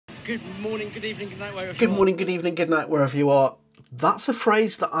Good morning, good evening, good night, wherever Good morning, good evening, good night, wherever you are. That's a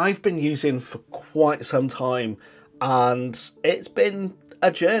phrase that I've been using for quite some time, and it's been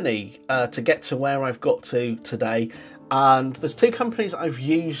a journey to get to where I've got to today. And there's two companies I've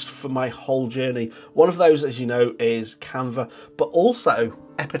used for my whole journey. One of those, as you know, is Canva, but also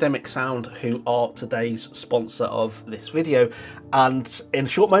Epidemic Sound, who are today's sponsor of this video. And in a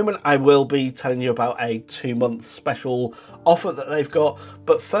short moment, I will be telling you about a 2-month special offer that they've got.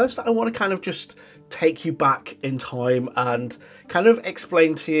 But first, I want to kind of just take you back in time and kind of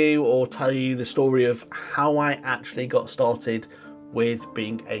explain to you or tell you the story of how I actually got started with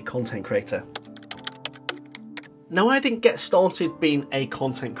being a content creator. Now, I didn't get started being a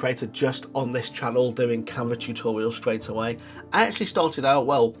content creator just on this channel doing Canva tutorials straight away. I actually started out,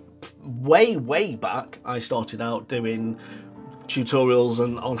 well, way back, I started out doing tutorials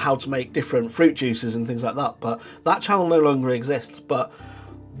on how to make different fruit juices and things like that, but that channel no longer exists. But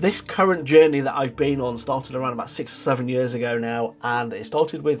this current journey that I've been on started around about 6 or 7 years ago now, and it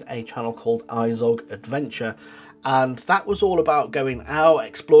started with a channel called iZog Adventure. And that was all about going out,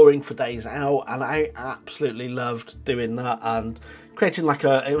 exploring for days out, and I absolutely loved doing that and creating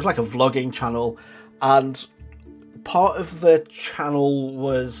it was like a vlogging channel. And part of the channel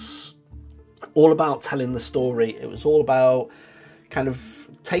was all about telling the story. It was all about kind of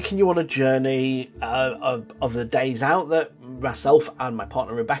taking you on a journey of the days out that myself and my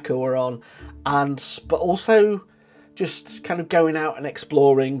partner Rebecca were on, but also just kind of going out and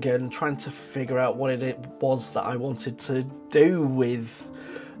exploring and trying to figure out what it was that I wanted to do with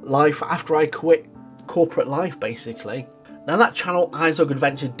life after I quit corporate life, basically. Now, that channel, iZog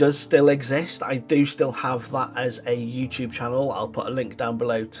Adventure, does still exist. I do still have that as a YouTube channel. I'll put a link down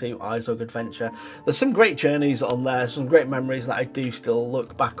below to iZog Adventure. There's some great journeys on there, some great memories that I do still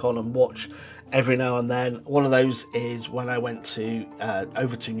look back on and watch every now and then. One of those is when I went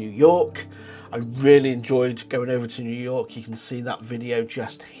over to New York. I really enjoyed going over to New York. You can see that video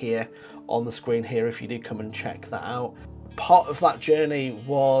just here on the screen here if you do come and check that out. Part of that journey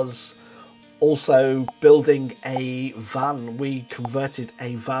was also building a van. We converted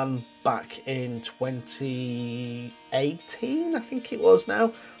a van back in 2018, I think it was now.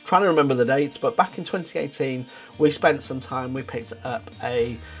 I'm trying to remember the dates, but back in 2018, we spent some time, we picked up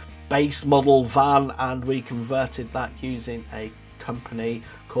a base model van and we converted that using a company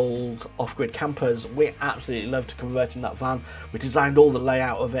called Off-Grid Campers. We absolutely loved converting that van. We designed all the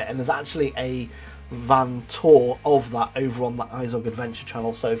layout of it, and there's actually a van tour of that over on the iZog Adventure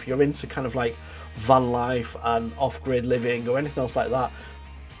channel. So if you're into kind of like van life and off-grid living or anything else like that,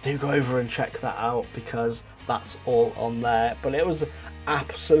 do go over and check that out because that's all on there. But it was an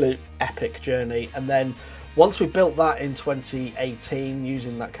absolute epic journey. And then once we built that in 2018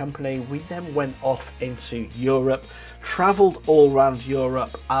 using that company, we then went off into Europe, travelled all around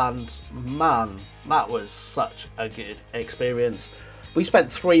Europe, and man, that was such a good experience. We spent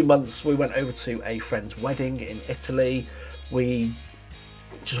 3 months, we went over to a friend's wedding in Italy. We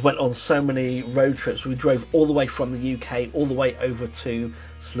just went on so many road trips. We drove all the way from the UK, all the way over to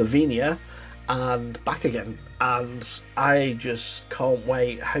Slovenia and back again. And I just can't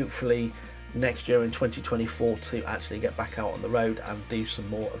wait, hopefully next year in 2024, to actually get back out on the road and do some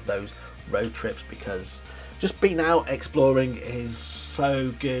more of those road trips, because just being out exploring is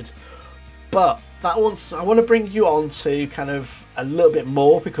so good. But I want to bring you on to kind of a little bit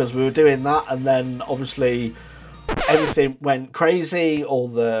more, because we were doing that and then obviously everything went crazy, all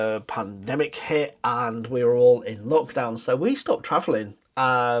the pandemic hit and we were all in lockdown, so we stopped traveling.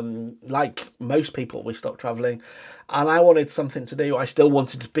 Like most people, we stopped traveling, and I wanted something to do. I still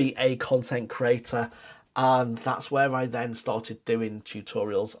wanted to be a content creator, and that's where I then started doing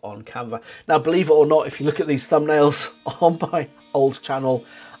tutorials on Canva. Now, believe it or not, if you look at these thumbnails on my old channel,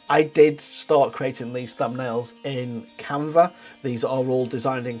 I did start creating these thumbnails in Canva. These are all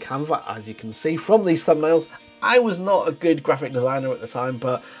designed in Canva, as you can see from these thumbnails. I was not a good graphic designer at the time,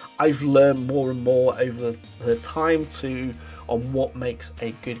 but I've learned more and more over the time on what makes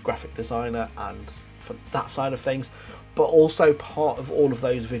a good graphic designer and for that side of things. But also part of all of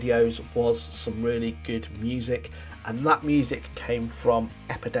those videos was some really good music, and that music came from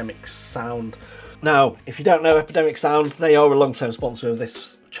Epidemic Sound. Now, if you don't know Epidemic Sound, they are a long-term sponsor of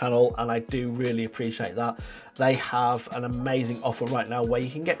this channel, and I do really appreciate that. They have an amazing offer right now where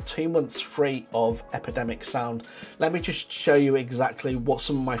you can get 2 months free of Epidemic Sound. Let me just show you exactly what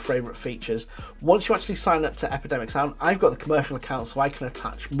some of my favourite features. Once you actually sign up to Epidemic Sound, I've got the commercial account, so I can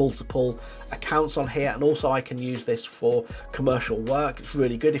attach multiple accounts on here, and also I can use this for commercial work. It's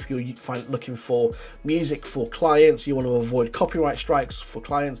really good if you're looking for music for clients, you want to avoid copyright strikes for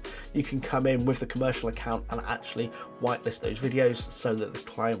clients, you can come in with the commercial account and actually whitelist those videos so that the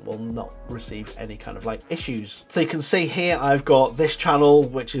client will not receive any kind of like issues. So you can see here I've got this channel,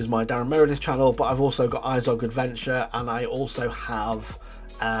 which is my Darren Meredith channel, but I've also got iZog Adventure, and I also have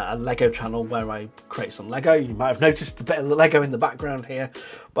a Lego channel where I create some Lego. You might have noticed a bit of the Lego in the background here,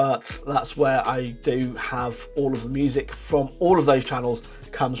 but that's where I do have all of the music from all of those channels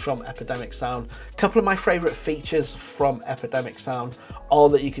comes from Epidemic Sound. A couple of my favorite features from Epidemic Sound are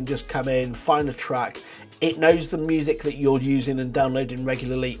that you can just come in, find a track, it knows the music that you're using and downloading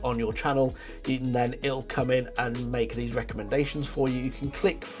regularly on your channel, and then it'll come in and make these recommendations for you. You can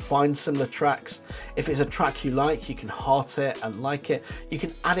click find similar tracks. If it's a track you like, you can heart it and like it. You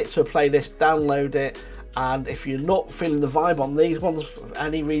can add it to a playlist, download it, and if you're not feeling the vibe on these ones for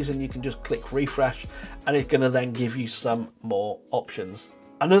any reason, you can just click refresh and it's going to then give you some more options.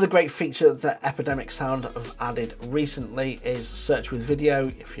 Another great feature that Epidemic Sound have added recently is search with video.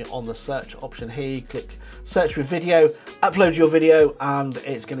 If you're on the search option here, you click search with video, upload your video, and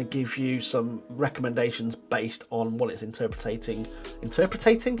it's going to give you some recommendations based on what it's interpreting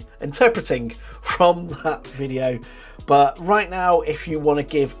from that video. But right now, if you want to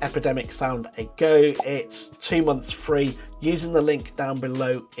give Epidemic Sound a go, it's 2 months free using the link down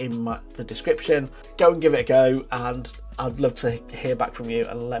below in the description. Go and give it a go, and I'd love to hear back from you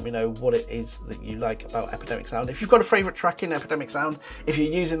and let me know what it is that you like about Epidemic Sound. If you've got a favourite track in Epidemic Sound, if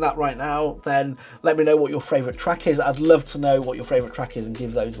you're using that right now, then let me know what your favourite track is. I'd love to know what your favourite track is and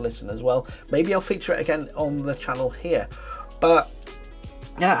give those a listen as well. Maybe I'll feature it again on the channel here. But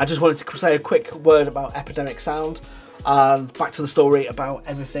yeah, I just wanted to say a quick word about Epidemic Sound. And back to the story about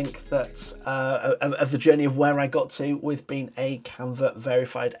everything that of the journey of where I got to with being a Canva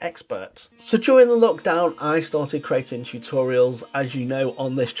Verified Expert. So during the lockdown, I started creating tutorials. As you know,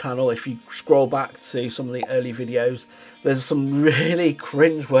 on this channel, if you scroll back to some of the early videos, there's some really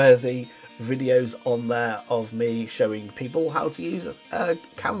cringeworthy videos on there of me showing people how to use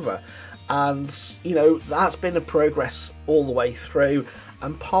Canva. And you know, that's been a progress all the way through,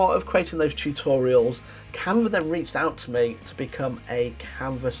 and part of creating those tutorials, Canva then reached out to me to become a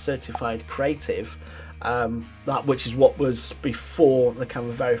Canva certified creative, which is what was before the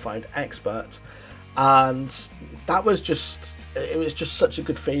Canva Verified Expert. And that was it was just such a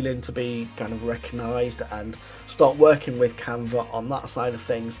good feeling to be kind of recognised and start working with Canva on that side of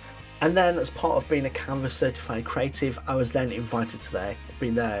things. And then as part of being a Canva certified creative, I was then invited to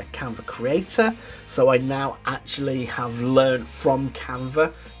being their Canva creator. So I now actually have learned from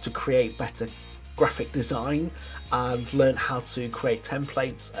Canva to create better graphic design and learn how to create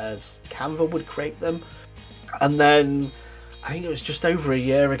templates as Canva would create them. And then I think it was just over a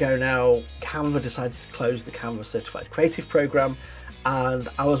year ago now, Canva decided to close the Canva Certified Creative program, and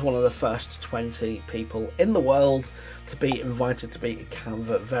I was one of the first 20 people in the world to be invited to be a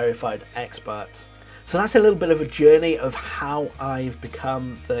Canva Verified Expert. So that's a little bit of a journey of how I've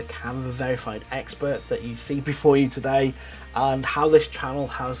become the Canva Verified Expert that you see before you today, and how this channel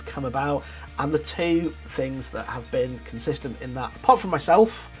has come about, and the two things that have been consistent in that, apart from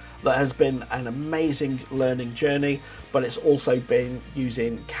myself, that has been an amazing learning journey, but it's also been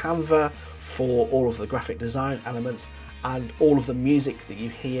using Canva for all of the graphic design elements, and all of the music that you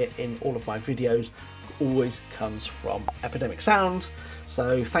hear in all of my videos always comes from Epidemic Sound.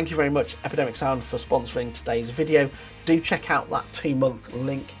 So thank you very much, Epidemic Sound, for sponsoring today's video. Do check out that 2-month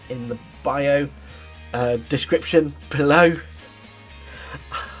link in the bio description below.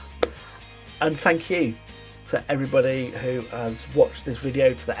 And thank you to everybody who has watched this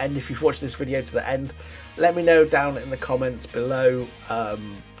video to the end. If you've watched this video to the end, let me know down in the comments below.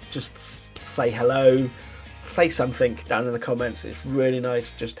 Just say hello, say something down in the comments. It's really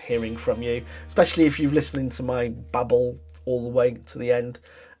nice just hearing from you, especially if you've listened to my babble all the way to the end.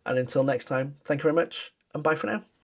 And until next time, thank you very much, and bye for now.